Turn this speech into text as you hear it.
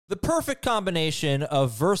The perfect combination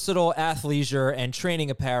of versatile athleisure and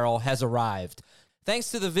training apparel has arrived.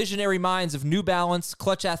 Thanks to the visionary minds of New Balance,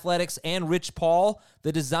 Clutch Athletics, and Rich Paul,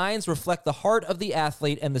 the designs reflect the heart of the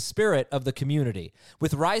athlete and the spirit of the community.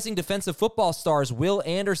 With rising defensive football stars Will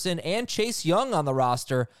Anderson and Chase Young on the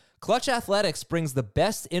roster, Clutch Athletics brings the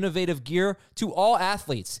best innovative gear to all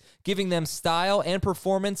athletes, giving them style and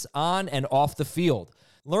performance on and off the field.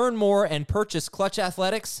 Learn more and purchase Clutch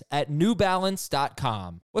Athletics at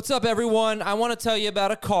newbalance.com. What's up, everyone? I want to tell you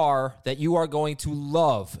about a car that you are going to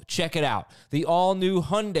love. Check it out. The all-new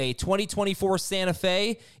Hyundai 2024 Santa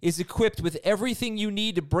Fe is equipped with everything you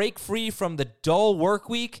need to break free from the dull work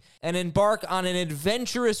week and embark on an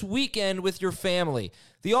adventurous weekend with your family.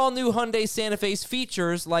 The all-new Hyundai Santa Fe's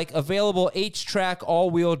features like available H-Track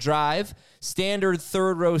all-wheel drive, standard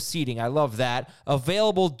third-row seating, I love that,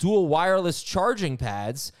 available dual wireless charging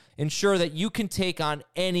pads, ensure that you can take on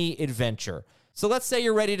any adventure. So let's say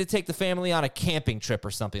you're ready to take the family on a camping trip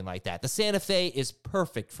or something like that. The Santa Fe is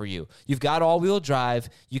perfect for you. You've got all-wheel drive.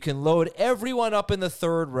 You can load everyone up in the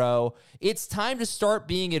third row. It's time to start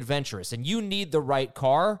being adventurous, and you need the right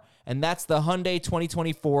car, and that's the Hyundai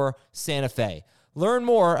 2024 Santa Fe. Learn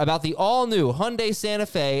more about the all-new Hyundai Santa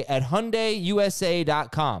Fe at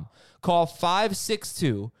HyundaiUSA.com. Call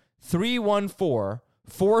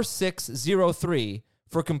 562-314-4603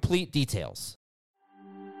 for complete details.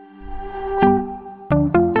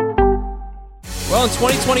 Well, in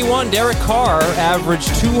 2021, Derek Carr averaged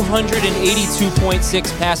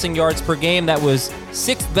 282.6 passing yards per game. That was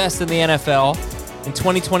sixth best in the NFL. In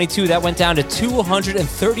 2022, that went down to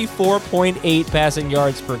 234.8 passing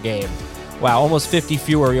yards per game. Wow, almost 50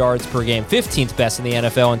 fewer yards per game. 15th best in the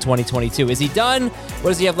NFL in 2022. Is he done? What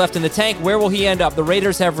does he have left in the tank? Where will he end up? The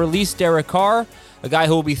Raiders have released Derek Carr, a guy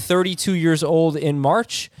who will be 32 years old in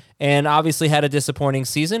March, and obviously had a disappointing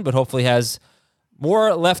season, but hopefully has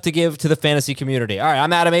more left to give to the fantasy community. All right,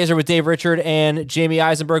 I'm Adam Azer with Dave Richard and Jamie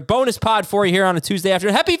Eisenberg. Bonus pod for you here on a Tuesday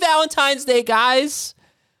afternoon. Happy Valentine's Day, guys.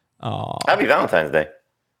 Aww. Happy Valentine's Day.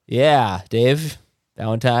 Yeah, Dave.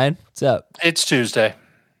 Valentine, what's up? It's Tuesday.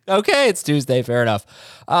 Okay, it's Tuesday. Fair enough.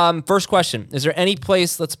 First question. Is there any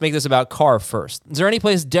place, let's make this about Carr first. Is there any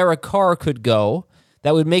place Derek Carr could go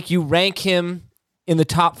that would make you rank him in the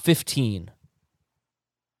top 15?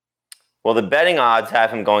 Well, the betting odds have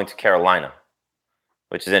him going to Carolina,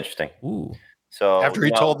 which is interesting. Ooh. So after he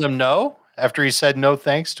told them no? After he said no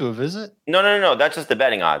thanks to a visit? No. That's just the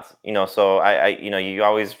betting odds. So I you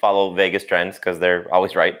always follow Vegas trends because they're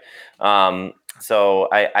always right. So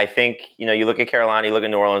I think, you look at Carolina, you look at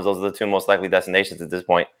New Orleans, those are the two most likely destinations at this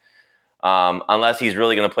point. Unless he's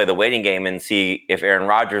really going to play the waiting game and see if Aaron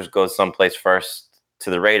Rodgers goes someplace first to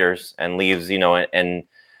the Raiders and leaves, an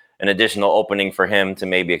additional opening for him to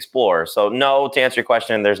maybe explore. So no, to answer your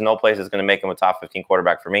question, there's no place that's going to make him a top 15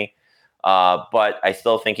 quarterback for me. But I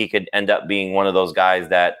still think he could end up being one of those guys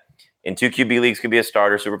that in 2 QB leagues could be a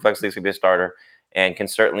starter, Superflex leagues could be a starter, and can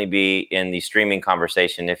certainly be in the streaming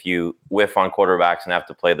conversation if you whiff on quarterbacks and have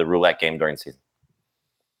to play the roulette game during the season.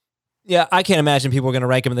 Yeah, I can't imagine people are going to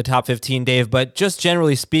rank him in the top 15, Dave, but just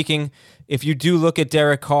generally speaking, if you do look at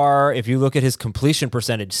Derek Carr, if you look at his completion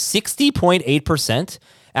percentage, 60.8%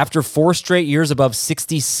 after 4 straight years above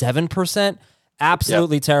 67%,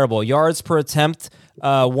 absolutely terrible. Yards per attempt,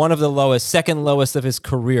 one of the lowest, second lowest of his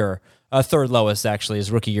career, third lowest, actually.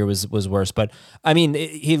 His rookie year was worse, but I mean,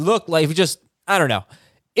 he looked like I don't know.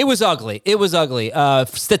 It was ugly.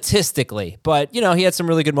 Statistically. But, he had some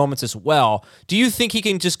really good moments as well. Do you think he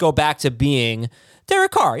can just go back to being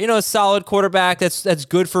Derek Carr? A solid quarterback that's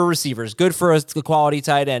good for receivers, good for a quality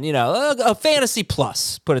tight end, a fantasy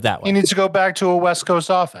plus, put it that way. He needs to go back to a West Coast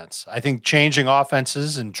offense. I think changing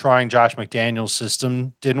offenses and trying Josh McDaniels'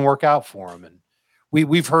 system didn't work out for him. And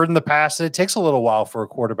we've heard in the past that it takes a little while for a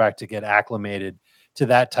quarterback to get acclimated to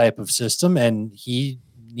that type of system. And he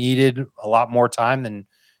needed a lot more time than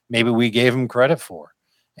maybe we gave him credit for.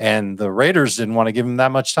 And the Raiders didn't want to give him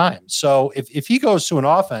that much time. So if he goes to an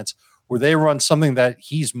offense where they run something that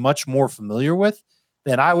he's much more familiar with,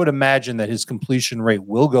 then I would imagine that his completion rate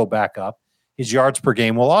will go back up. His yards per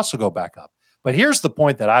game will also go back up. But here's the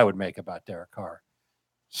point that I would make about Derek Carr.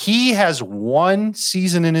 He has one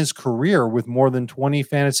season in his career with more than 20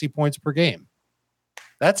 fantasy points per game.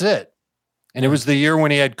 That's it. And it was the year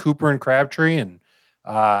when he had Cooper and Crabtree, and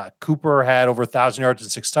Cooper had over 1,000 yards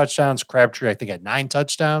and 6 touchdowns. Crabtree, I think, had 9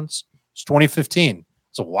 touchdowns. It's 2015.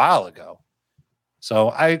 It's a while ago. So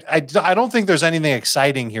I don't think there's anything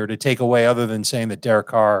exciting here to take away other than saying that Derek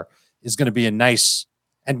Carr is going to be a nice,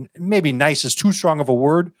 and maybe nice is too strong of a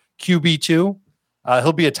word, QB2.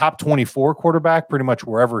 He'll be a top 24 quarterback pretty much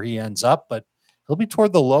wherever he ends up, but he'll be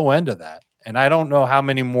toward the low end of that. And I don't know how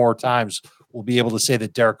many more times we'll be able to say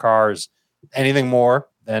that Derek Carr is anything more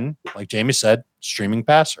than, like Jamie said, streaming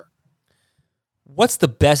passer. What's the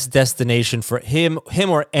best destination for him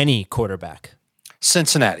or any quarterback?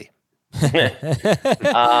 Cincinnati.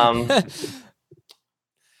 I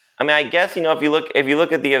mean, I guess, if you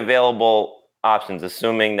look at the available options,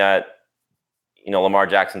 assuming that, Lamar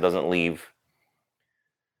Jackson doesn't leave,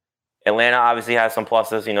 Atlanta obviously has some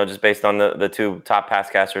pluses, just based on the two top pass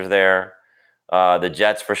catchers there. The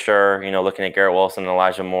Jets for sure, looking at Garrett Wilson and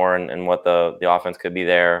Elijah Moore and what the offense could be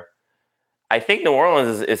there. I think New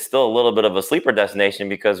Orleans is still a little bit of a sleeper destination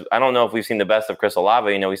because I don't know if we've seen the best of Chris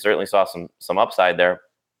Olave. We certainly saw some upside there,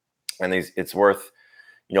 and it's worth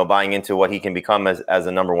buying into what he can become as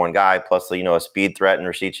a number one guy, plus a speed threat in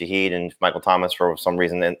Rashid Shaheed, and Michael Thomas for some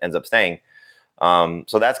reason ends up staying.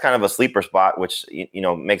 So that's kind of a sleeper spot, which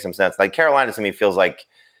makes some sense. Like Carolina to me feels like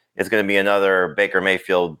it's going to be another Baker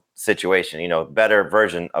Mayfield situation, better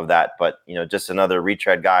version of that, but just another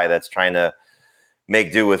retread guy that's trying to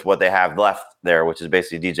make do with what they have left there, which is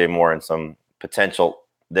basically DJ Moore and some potential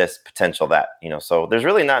this, potential that. So there's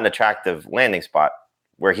really not an attractive landing spot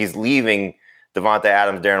where he's leaving Devontae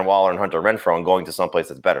Adams, Darren Waller, and Hunter Renfrow and going to someplace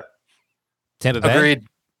that's better. Tampa Bay?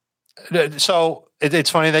 Agreed. So it's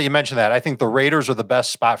funny that you mentioned that. I think the Raiders are the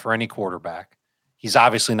best spot for any quarterback. He's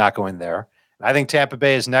obviously not going there. I think Tampa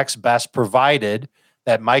Bay is next best, provided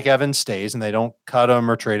that Mike Evans stays and they don't cut him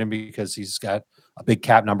or trade him because he's got a big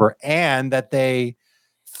cap number, and that they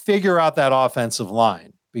figure out that offensive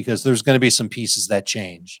line, because there's going to be some pieces that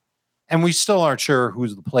change. And we still aren't sure who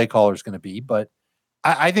the play caller is going to be, but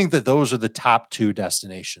I think that those are the top two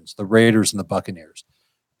destinations, the Raiders and the Buccaneers.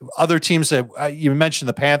 Other teams that you mentioned,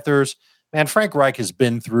 the Panthers, man, Frank Reich has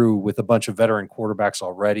been through with a bunch of veteran quarterbacks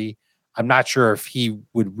already. I'm not sure if he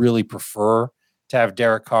would really prefer to have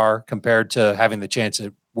Derek Carr compared to having the chance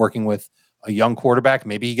at working with a young quarterback.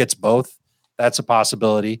 Maybe he gets both. That's a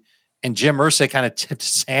possibility. And Jim Irsay kind of tipped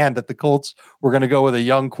his hand that the Colts were going to go with a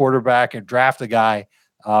young quarterback and draft a guy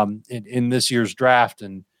in this year's draft.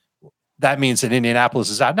 And that means that Indianapolis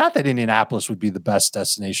is out. Not that Indianapolis would be the best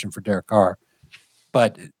destination for Derek Carr,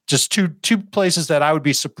 but just two places that I would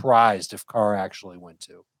be surprised if Carr actually went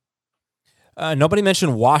to. Nobody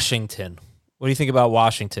mentioned Washington. What do you think about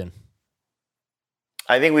Washington?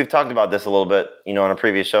 I think we've talked about this a little bit, on a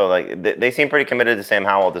previous show. Like they seem pretty committed to Sam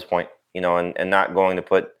Howell at this point, and not going to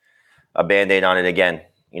put a Band-Aid on it again,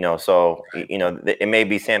 So, it may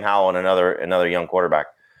be Sam Howell and another young quarterback.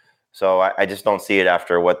 So I just don't see it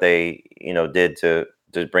after what they, did to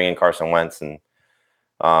bring in Carson Wentz and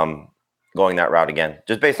going that route again,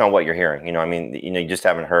 just based on what you're hearing. You just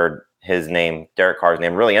haven't heard his name, Derek Carr's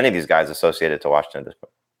name, really any of these guys associated to Washington at this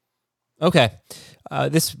point. Okay.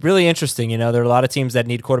 This is really interesting. There are a lot of teams that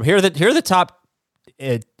need quarterback. Here are the top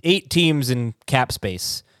 8 teams in cap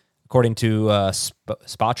space, according to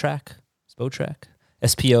Spotrac, SPOTRAC.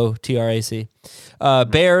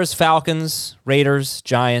 Bears, Falcons, Raiders,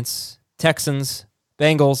 Giants, Texans,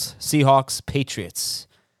 Bengals, Seahawks, Patriots.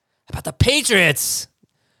 How about the Patriots?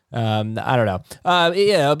 I don't know.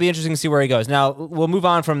 It'll be interesting to see where he goes. Now, we'll move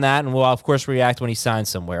on from that, and we'll, of course, react when he signs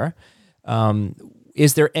somewhere.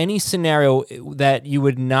 Is there any scenario that you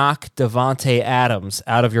would knock Davante Adams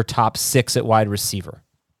out of your top 6 at wide receiver?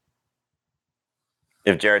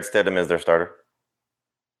 If Jared Stidham is their starter.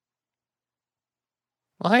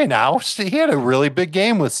 Well, hey, now he had a really big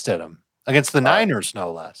game with Stidham against the Niners,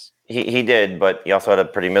 no less. He did, but he also had a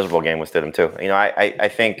pretty miserable game with Stidham too. I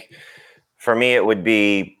think for me it would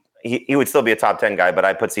be he would still be a top 10 guy, but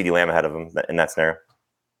I'd put CeeDee Lamb ahead of him in that scenario.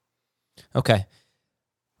 Okay.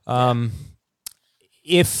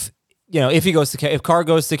 If Carr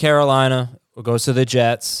goes to Carolina or goes to the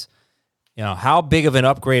Jets, how big of an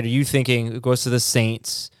upgrade are you thinking? It goes to the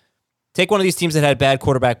Saints. Take one of these teams that had bad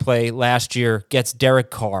quarterback play last year, gets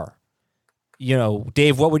Derek Carr.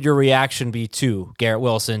 Dave, what would your reaction be to Garrett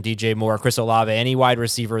Wilson, DJ Moore, Chris Olave, any wide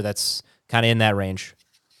receiver that's kind of in that range?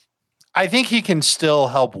 I think he can still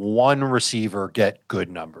help one receiver get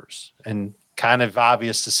good numbers. And kind of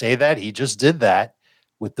obvious to say that. He just did that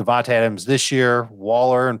with Davante Adams this year,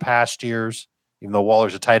 Waller in past years. Even though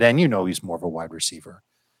Waller's a tight end, he's more of a wide receiver.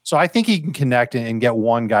 So I think he can connect and get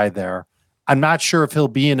one guy there. I'm not sure if he'll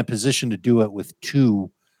be in a position to do it with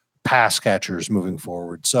 2 pass catchers moving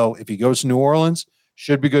forward. So if he goes to New Orleans,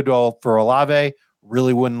 should be good for Olave.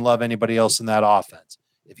 Really wouldn't love anybody else in that offense.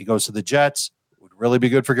 If he goes to the Jets, would really be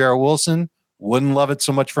good for Garrett Wilson. Wouldn't love it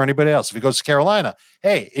so much for anybody else. If he goes to Carolina,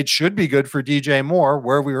 hey, it should be good for DJ Moore.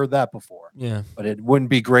 Where have we heard that before? Yeah. But it wouldn't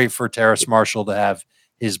be great for Terrace Marshall to have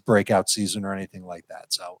his breakout season or anything like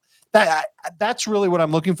that. So That's really what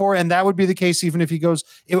I'm looking for. And that would be the case even if he goes.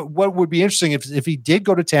 What would be interesting if he did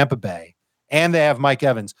go to Tampa Bay and they have Mike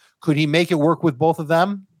Evans, could he make it work with both of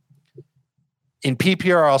them? In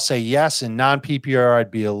PPR, I'll say yes. In non-PPR, I'd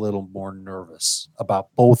be a little more nervous about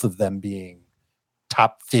both of them being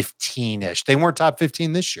top 15-ish. They weren't top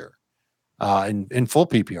 15 this year in full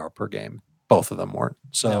PPR per game. Both of them weren't.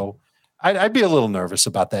 So I'd be a little nervous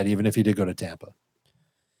about that, even if he did go to Tampa.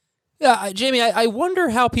 Yeah, Jamie, I wonder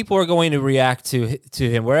how people are going to react to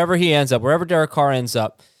him wherever he ends up, wherever Derek Carr ends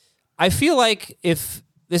up. I feel like if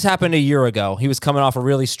this happened a year ago, he was coming off a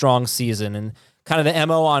really strong season, and kind of the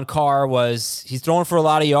MO on Carr was he's throwing for a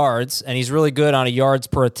lot of yards, and he's really good on a yards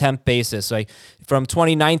per attempt basis. Like from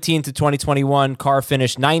 2019 to 2021, Carr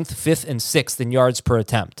finished 9th, 5th, and 6th in yards per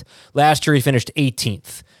attempt. Last year, he finished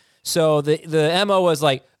 18th. So the MO was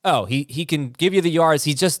like, oh, he can give you the yards,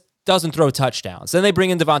 he just doesn't throw touchdowns. Then they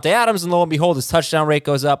bring in Devontae Adams, and lo and behold, his touchdown rate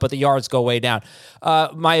goes up, but the yards go way down.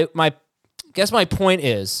 My point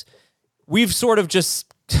is, we've sort of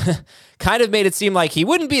just kind of made it seem like he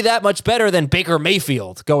wouldn't be that much better than Baker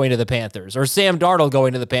Mayfield going to the Panthers or Sam Darnold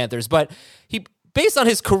going to the Panthers, but based on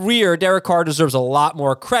his career, Derek Carr deserves a lot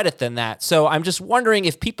more credit than that. So I'm just wondering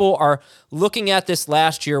if people are looking at this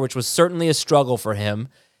last year, which was certainly a struggle for him,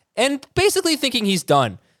 and basically thinking he's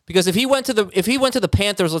done. Because if he went to the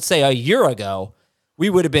Panthers, let's say a year ago, we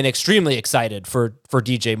would have been extremely excited for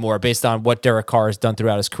DJ Moore based on what Derek Carr has done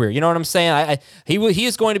throughout his career. You know what I'm saying? He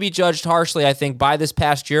is going to be judged harshly, I think, by this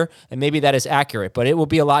past year, and maybe that is accurate. But it will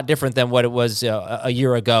be a lot different than what it was a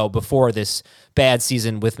year ago before this bad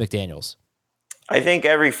season with McDaniels. I think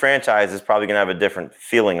every franchise is probably going to have a different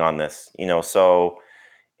feeling on this. So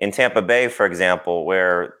in Tampa Bay, for example,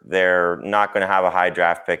 where they're not going to have a high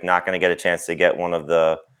draft pick, not going to get a chance to get one of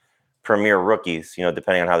the premier rookies,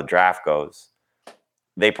 depending on how the draft goes,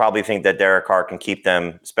 they probably think that Derek Carr can keep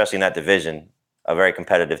them, especially in that division, a very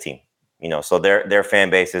competitive team. So their fan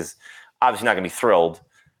base is obviously not going to be thrilled,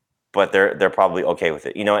 but they're probably okay with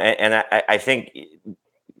it. And I think,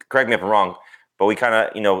 correct me if I'm wrong, but we kind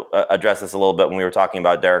of addressed this a little bit when we were talking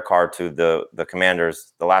about Derek Carr to the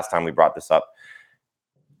Commanders the last time we brought this up.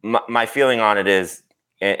 My feeling on it is,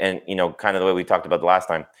 and kind of the way we talked about the last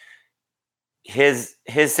time, his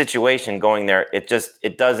situation going there, it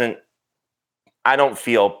doesn't, I don't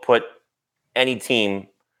feel, put any team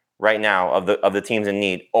right now of the teams in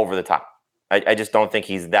need over the top. I just don't think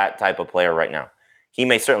he's that type of player right now. He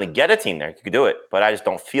may certainly get a team there, he could do it, but I just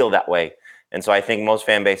don't feel that way. And so I think most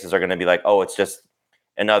fan bases are going to be like, oh, it's just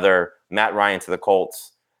another Matt Ryan to the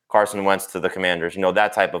Colts, Carson Wentz to the Commanders,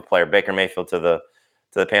 that type of player. Baker Mayfield to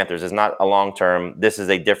the Panthers is not a long-term, this is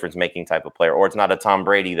a difference-making type of player. Or it's not a Tom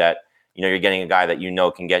Brady that, you're getting a guy that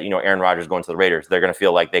can get, Aaron Rodgers going to the Raiders. They're going to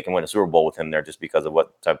feel like they can win a Super Bowl with him there just because of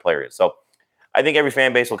what type of player he is. So I think every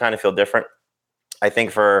fan base will kind of feel different. I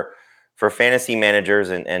think for fantasy managers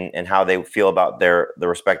and how they feel about the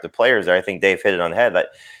respective players there, I think Dave hit it on the head that,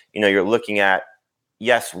 you're looking at,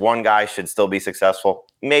 yes, one guy should still be successful.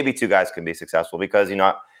 Maybe two guys can be successful because,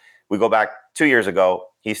 we go back 2 years ago,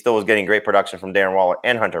 he still was getting great production from Darren Waller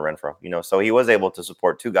and Hunter Renfrow, so he was able to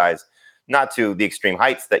support two guys, not to the extreme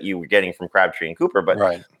heights that you were getting from Crabtree and Cooper,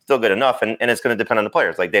 but still good enough. And it's going to depend on the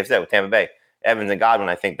players. Like Dave said, with Tampa Bay, Evans and Godwin,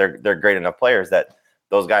 I think they're great enough players that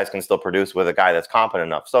those guys can still produce with a guy that's competent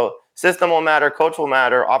enough. So system will matter, coach will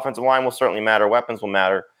matter, offensive line will certainly matter, weapons will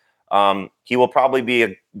matter. He will probably be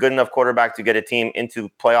a good enough quarterback to get a team into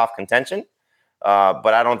playoff contention.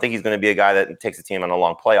 But I don't think he's going to be a guy that takes a team on a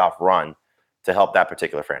long playoff run to help that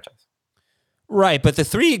particular franchise. Right, but the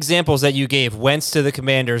three examples that you gave, Wentz to the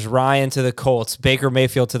Commanders, Ryan to the Colts, Baker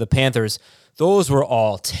Mayfield to the Panthers, those were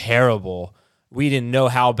all terrible. We didn't know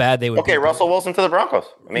how bad they would be. Okay, Russell Wilson to the Broncos.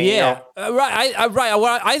 I mean, right.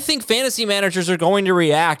 I think fantasy managers are going to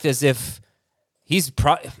react as if he's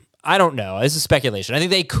I don't know. This is speculation. I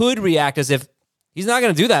think they could react as if he's not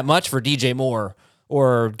going to do that much for DJ Moore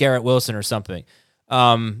or Garrett Wilson or something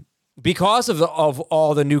because of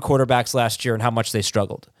all the new quarterbacks last year and how much they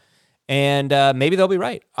struggled. And maybe they'll be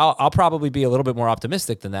right. I'll probably be a little bit more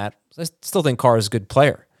optimistic than that. I still think Carr is a good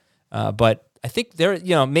player. But I think there,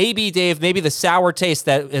 maybe, Dave, maybe the sour taste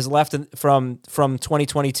that is left from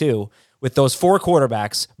 2022 with those four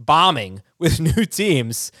quarterbacks bombing with new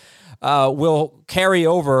teams will carry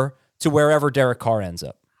over to wherever Derek Carr ends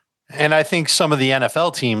up. And I think some of the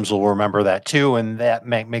NFL teams will remember that too, and that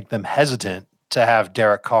may make them hesitant to have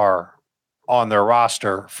Derek Carr on their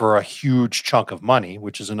roster for a huge chunk of money,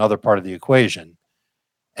 which is another part of the equation.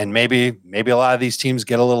 And maybe a lot of these teams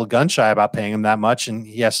get a little gun shy about paying him that much, and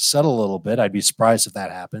he has to settle a little bit. I'd be surprised if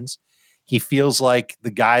that happens. He feels like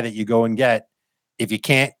the guy that you go and get if you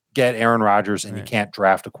can't get Aaron Rodgers and you can't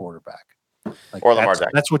draft a quarterback. Like or Lamar Jackson.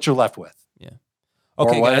 That's what you're left with. Yeah.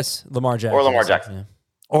 Okay, guys. Lamar Jackson. Or Lamar Jackson. Yeah.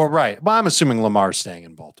 Or right. Well, I'm assuming Lamar's staying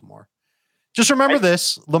in Baltimore. Just remember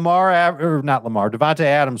this: Devontae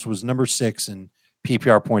Adams was number 6 in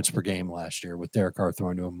PPR points per game last year, with Derek Carr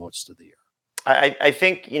throwing to him most of the year. I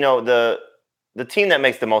think the team that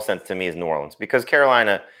makes the most sense to me is New Orleans, because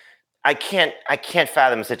Carolina, I can't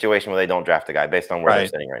fathom a situation where they don't draft a guy based on where they're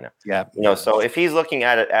sitting right now. Yeah, so if he's looking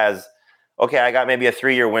at it as, okay, I got maybe a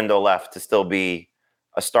 3-year window left to still be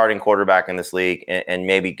a starting quarterback in this league and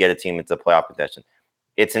maybe get a team into playoff contention.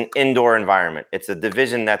 It's an indoor environment. It's a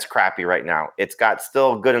division that's crappy right now. It's got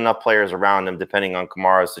still good enough players around him, depending on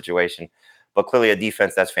Kamara's situation, but clearly a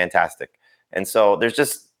defense that's fantastic. And so there's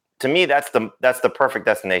just, to me, that's the perfect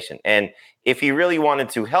destination. And if he really wanted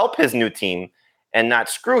to help his new team and not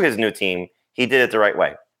screw his new team, he did it the right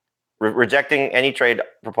way, rejecting any trade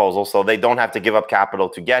proposal so they don't have to give up capital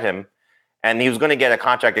to get him. And he was going to get a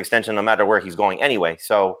contract extension no matter where he's going anyway.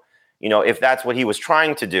 So, if that's what he was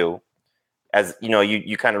trying to do, as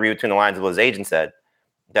you kind of read between the lines of what his agent said,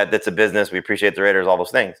 that's a business. We appreciate the Raiders, all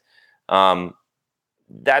those things.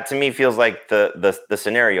 That to me feels like the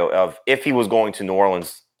scenario of if he was going to New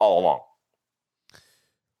Orleans all along.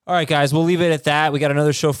 All right, guys, we'll leave it at that. We got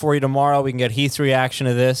another show for you tomorrow. We can get Heath's reaction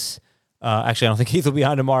to this. Actually, I don't think Heath will be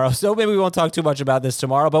on tomorrow, so maybe we won't talk too much about this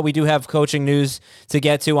tomorrow, but we do have coaching news to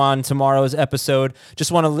get to on tomorrow's episode.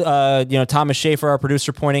 Just want to, Thomas Schaefer, our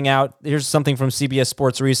producer, pointing out, here's something from CBS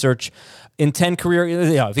Sports Research. In 10 career,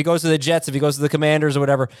 if he goes to the Jets, if he goes to the Commanders or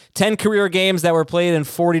whatever, 10 career games that were played in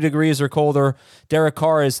 40 degrees or colder, Derek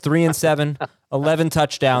Carr is 3-7, 11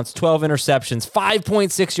 touchdowns, 12 interceptions,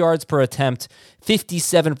 5.6 yards per attempt,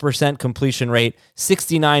 57% completion rate,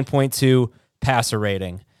 69.2 passer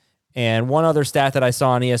rating. And one other stat that I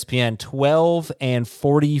saw on ESPN,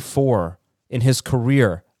 12-44 in his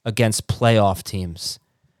career against playoff teams.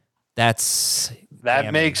 That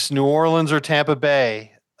makes New Orleans or Tampa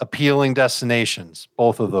Bay appealing destinations,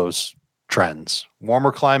 both of those trends.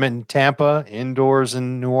 Warmer climate in Tampa, indoors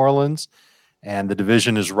in New Orleans, and the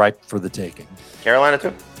division is ripe for the taking. Carolina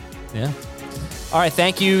too. Yeah. All right,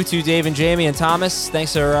 thank you to Dave and Jamie and Thomas.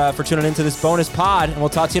 Thanks for tuning into this bonus pod, and we'll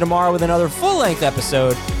talk to you tomorrow with another full-length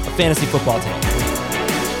episode of Fantasy Football Tales.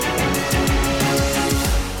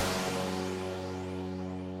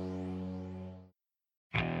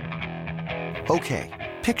 Okay,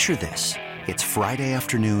 picture this. It's Friday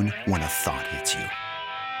afternoon when a thought hits you.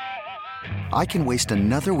 I can waste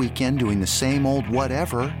another weekend doing the same old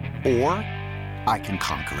whatever, or I can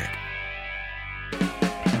conquer it.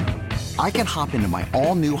 I can hop into my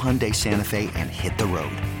all-new Hyundai Santa Fe and hit the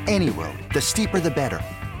road. Any road. The steeper, the better.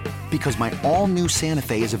 Because my all-new Santa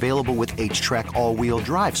Fe is available with H-Track all-wheel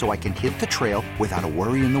drive, so I can hit the trail without a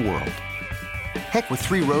worry in the world. Heck, with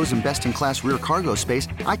 3 rows and best-in-class rear cargo space,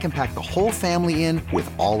 I can pack the whole family in with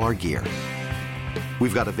all our gear.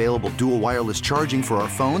 We've got available dual wireless charging for our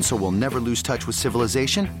phones, so we'll never lose touch with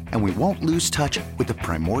civilization, and we won't lose touch with the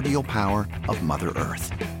primordial power of Mother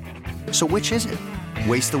Earth. So which is it?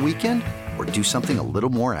 Waste the weekend or do something a little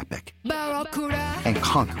more epic? And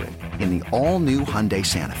conquer it in the all-new Hyundai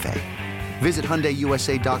Santa Fe. Visit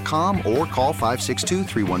HyundaiUSA.com or call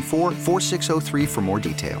 562-314-4603 for more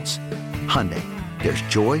details. Hyundai, there's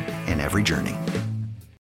joy in every journey.